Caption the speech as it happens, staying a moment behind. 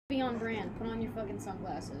Be on brand. Put on your fucking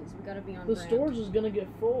sunglasses. We gotta be on The brand. storage is gonna get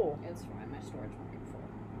full. It's fine. My storage won't get full.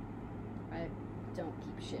 I don't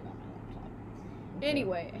keep shit on my laptop.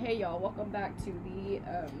 Anyway, hey y'all, welcome back to the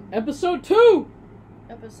Episode 2!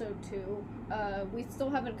 episode 2. We still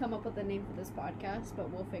haven't come up with a name for this podcast, but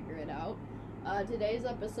we'll figure it out. Today's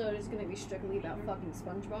episode is gonna be strictly about fucking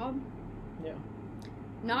SpongeBob. Yeah.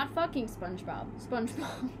 Not fucking SpongeBob.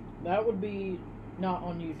 SpongeBob. That would be not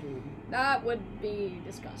on YouTube. That would be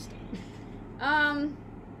disgusting.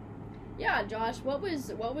 Yeah, Josh, what was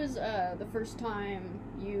the first time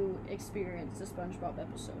you experienced a SpongeBob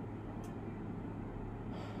episode?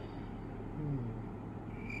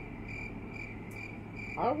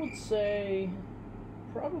 I would say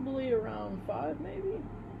probably around 5, maybe?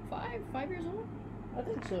 5 years old? I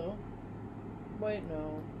think so. Wait,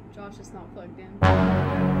 no. Josh is not plugged in.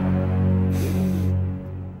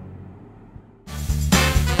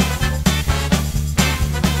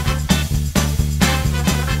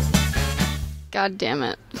 God damn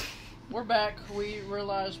it. We're back. We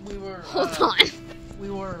realized we were... Hold on. We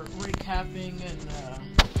were recapping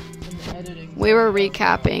and editing. We were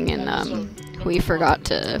recapping and we forgot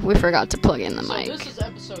to plug in the mic. So this is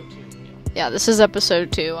episode 2. Yeah, this is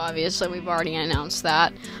episode 2, obviously. We've already announced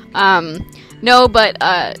that. No, but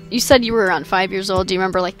you said you were around 5 years old. Do you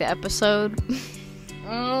remember, like, the episode?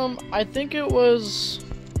 I think it was...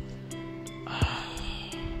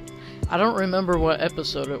 I don't remember what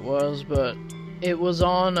episode it was, but it was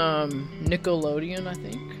on Nickelodeon, I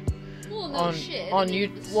think. Well, no on shit. on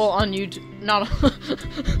YouTube. Well, on YouTube, not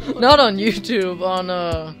not on YouTube. On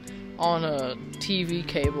a TV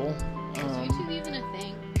cable. Was YouTube even a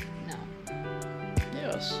thing? No.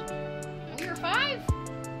 Yes. We were 5?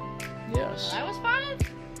 Yes. I was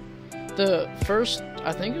 5? The first,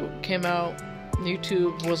 I think it came out.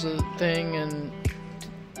 YouTube was a thing in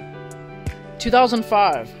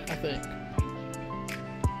 2005, I think.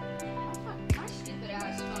 My stupid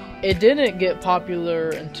ass phone. It didn't get popular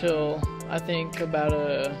until I think about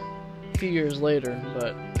a few years later,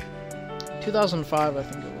 but 2005 I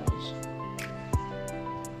think it was.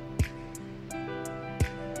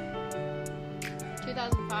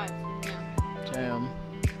 2005. Yeah. Damn.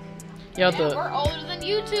 Yeah, We're older than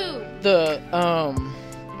YouTube. the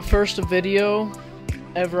first video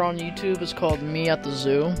ever on YouTube is called Me at the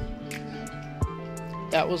Zoo.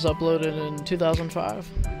 That was uploaded in 2005.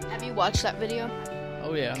 Have you watched that video?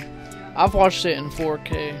 Oh yeah. I've watched it in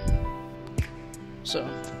 4K. So,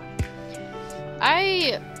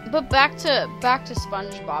 But back to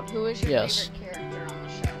SpongeBob. Who is your Yes. favorite character on the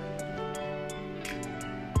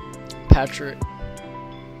show? Patrick.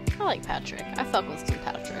 I like Patrick. I fuck with some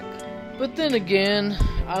Patrick. But then again,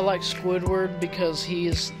 I like Squidward because he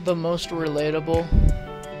is the most relatable.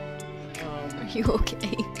 Are you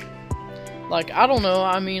okay? Like, I don't know,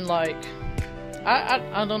 I mean, like,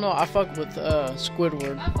 I don't know, I fuck with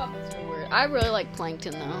Squidward. I fuck with Squidward. I really like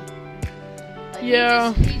Plankton though. Like,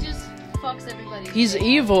 Yeah. He just fucks everybody. He's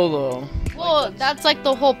evil, though. Well, Like, that's like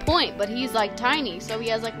the whole point, but he's like tiny, so he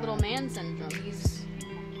has like little man syndrome.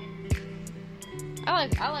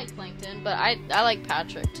 I like Plankton, but I like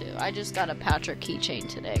Patrick too. I just got a Patrick keychain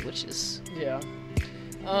today, which is Yeah.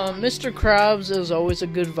 Mr. Krabs is always a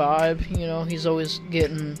good vibe, you know, he's always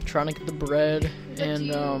trying to get the bread, But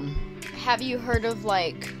and, have you heard of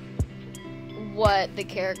like what the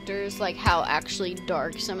characters, like how actually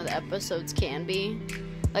dark some of the episodes can be?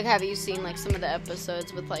 Like, have you seen like some of the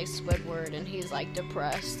episodes with like Squidward and he's like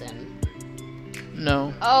depressed and...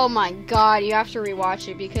 no. Oh my god, you have to rewatch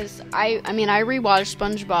it because I rewatched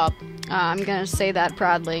SpongeBob. I'm gonna say that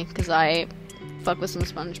proudly because I fuck with some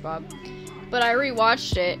SpongeBob. But I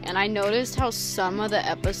rewatched it and I noticed how some of the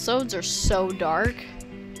episodes are so dark.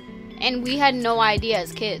 And we had no idea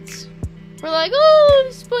as kids. We're like, oh,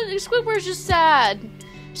 Squidward's just sad.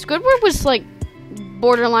 Squidward was like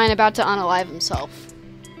borderline about to unalive himself.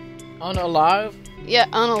 Unalive? Yeah,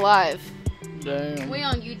 unalive. Damn. We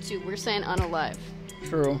on YouTube, we're saying unalive.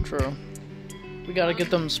 True. We gotta get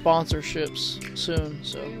them sponsorships soon,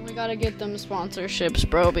 so. We gotta get them sponsorships,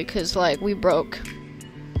 bro, because, like, we broke.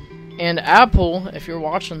 And Apple, if you're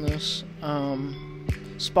watching this,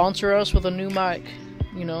 sponsor us with a new mic,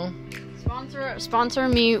 you know? Sponsor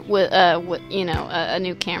me with you know, a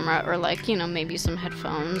new camera, or, like, you know, maybe some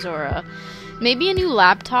headphones, or maybe a new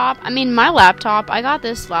laptop. I mean, my laptop, I got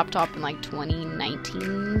this laptop in, like,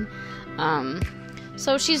 2019.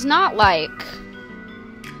 So she's not, like...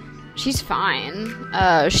 She's fine.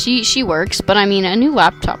 She works, but I mean, a new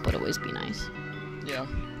laptop would always be nice. Yeah.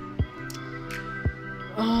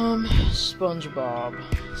 SpongeBob.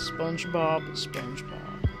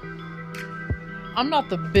 I'm not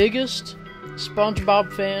the biggest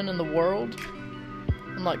SpongeBob fan in the world,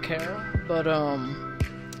 unlike Kara, but I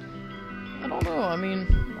don't know. I mean,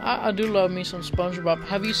 I do love me some SpongeBob.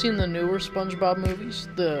 Have you seen the newer SpongeBob movies?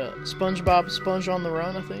 The SpongeBob Sponge on the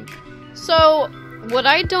Run, I think. So, what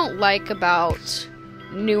I don't like about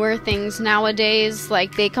newer things nowadays,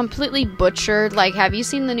 like, they completely butchered, like, have you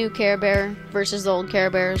seen the new Care Bear versus the old Care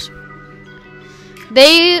Bears?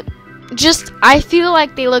 They just, I feel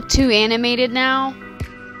like they look too animated now.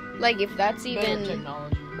 Like, if that's even... Better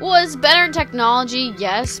technology. Well, it's better technology,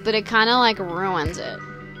 yes, but it kind of, like, ruins it.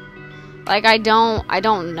 Like, I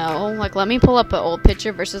don't know. Like, let me pull up an old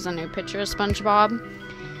picture versus a new picture of SpongeBob.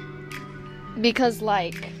 Because,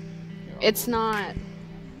 like, it's not...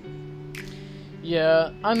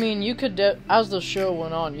 Yeah, I mean, you could, as the show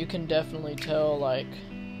went on, you can definitely tell, like,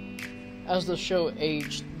 as the show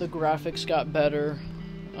aged, the graphics got better,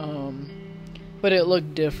 but it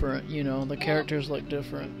looked different, you know, the characters look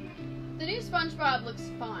different. The new SpongeBob looks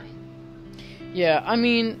fine. Yeah, I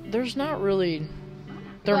mean, there's not really,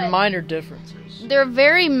 there are minor differences. They're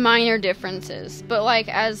very minor differences, but, like,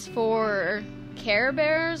 as for Care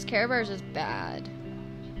Bears is bad.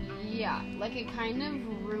 Yeah, like, it kind of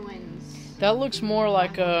ruins... That looks more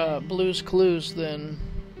like Blue's Clues than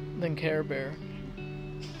Care Bear.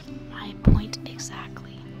 My point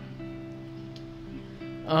exactly.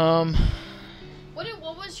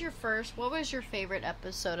 What was your favorite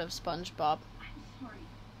episode of SpongeBob?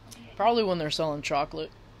 Probably when they're selling chocolate,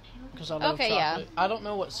 because I love chocolate. Yeah. I don't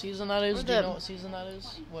know what season that is. Do you know what season that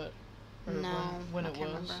is? No, when I it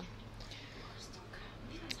can't was.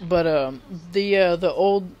 Remember. But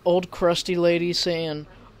the old crusty lady saying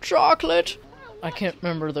chocolate. I can't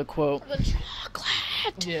remember the quote. The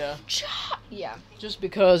chocolate. Yeah. Yeah. Just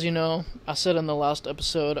because, you know, I said in the last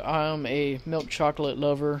episode, I am a milk chocolate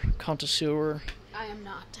lover, connoisseur. I am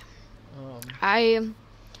not.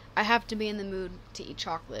 I have to be in the mood to eat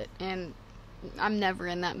chocolate, and I'm never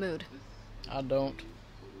in that mood. I don't,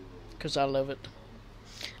 because I love it.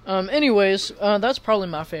 Anyways, that's probably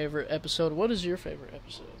my favorite episode. What is your favorite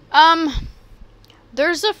episode?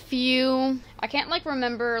 There's a few. I can't, like,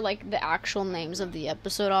 remember, like, the actual names of the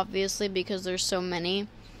episode, obviously, because there's so many.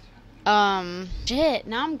 Shit,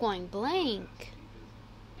 now I'm going blank.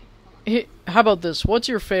 Hey, how about this? What's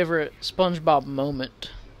your favorite SpongeBob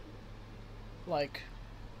moment? Like,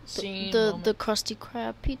 scene, the Krusty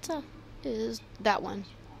Krab pizza is that one.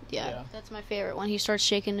 Yeah, that's my favorite one. He starts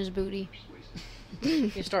shaking his booty.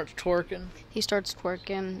 He starts twerking. He starts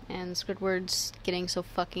twerking, and Squidward's getting so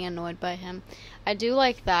fucking annoyed by him. I do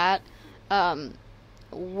like that.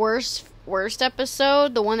 Worst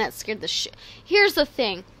episode, the one that scared the shit. Here's the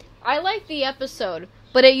thing. I like the episode,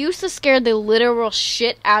 but it used to scare the literal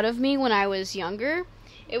shit out of me when I was younger.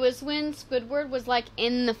 It was when Squidward was, like,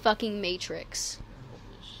 in the fucking Matrix.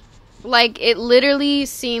 Like, it literally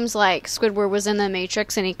seems like Squidward was in the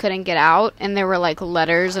Matrix and he couldn't get out, and there were, like,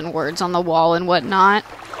 letters and words on the wall and whatnot.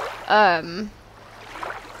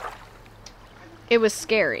 It was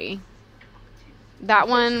scary. That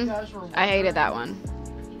one, I hated that one.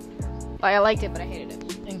 Like, I liked it, but I hated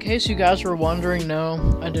it. In case you guys were wondering,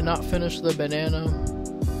 no, I did not finish the banana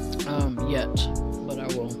yet, but I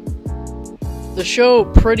will. The show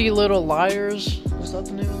Pretty Little Liars, is that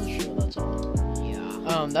the name of the show that's on?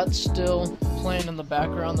 Yeah. That's still playing in the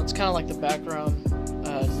background. That's kind of like the background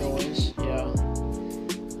noise, yeah.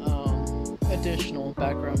 Additional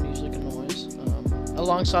background music and noise.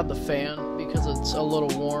 Alongside the fan, because it's a little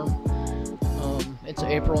warm. It's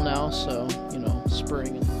April now, so, you know,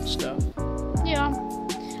 spring and stuff. Yeah.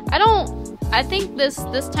 I think this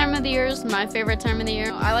time of the year is my favorite time of the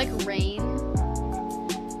year. I like rain,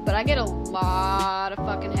 but I get a lot of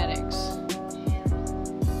fucking headaches.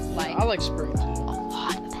 Like, I like spring too. A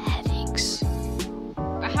lot of headaches.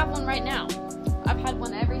 I have one right now. I've had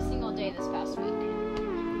one every single day this past week.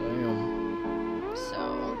 Damn.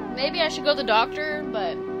 So, maybe I should go to the doctor,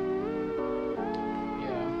 but...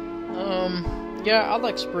 Yeah, I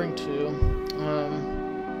like spring too.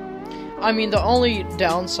 I mean, the only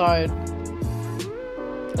downside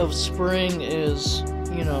of spring is,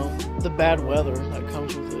 you know, the bad weather that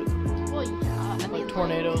comes with it. Well, yeah. I mean,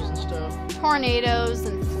 tornadoes and stuff. Tornadoes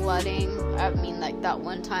and flooding. I mean, like that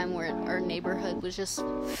one time where our neighborhood was just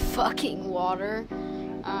fucking water.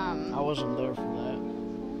 I wasn't there for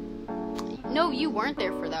that. No, you weren't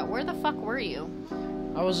there for that. Where the fuck were you?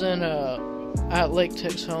 I was in, at Lake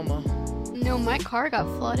Texoma. No, my car got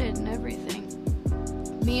flooded and everything.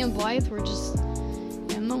 Me and Blythe were just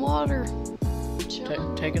in the water.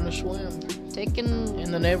 Taking a swim.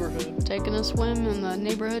 In the neighborhood. Taking a swim in the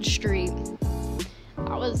neighborhood street.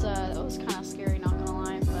 That was kind of scary, not gonna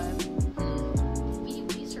lie, but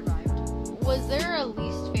we survived. Was there a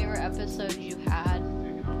least favorite episode you had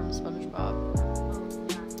from SpongeBob?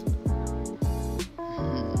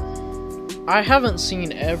 I haven't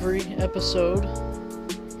seen every episode,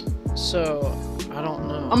 so I don't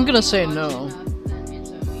know. I'm gonna say no.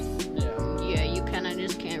 Yeah, you kind of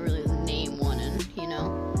just can't really name one, and you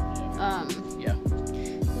know. Yeah.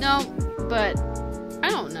 No, but I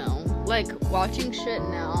don't know. Like watching shit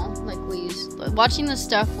now, watching the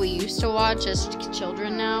stuff we used to watch as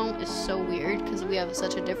children now is so weird because we have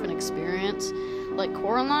such a different experience. Like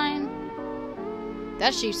Coraline,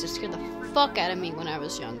 that shit used to scare the fuck out of me when I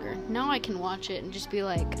was younger. Now I can watch it and just be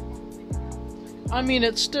like, I mean,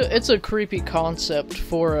 it's a creepy concept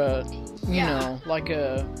for a, you know, like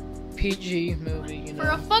a PG movie, you know. For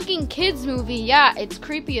a fucking kids movie, yeah, it's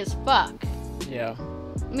creepy as fuck. Yeah.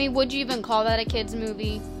 I mean, would you even call that a kids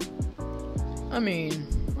movie? I mean,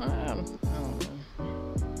 I don't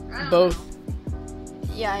know. Both.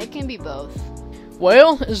 Yeah, it can be both.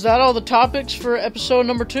 Well, is that all the topics for episode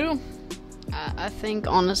number 2? I think,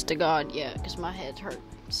 honest to God, yeah, because my head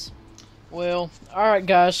hurts. Well, alright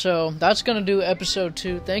guys, so that's going to do episode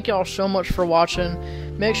 2. Thank y'all so much for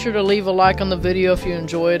watching. Make sure to leave a like on the video if you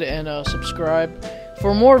enjoyed, and subscribe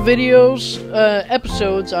for more videos,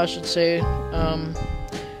 episodes, I should say,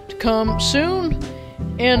 to come soon.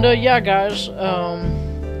 And, yeah, guys,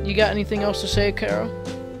 you got anything else to say, Carol?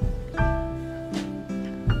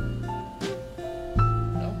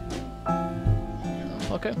 No?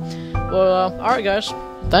 Okay. Well, alright, guys.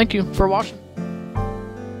 Thank you for watching.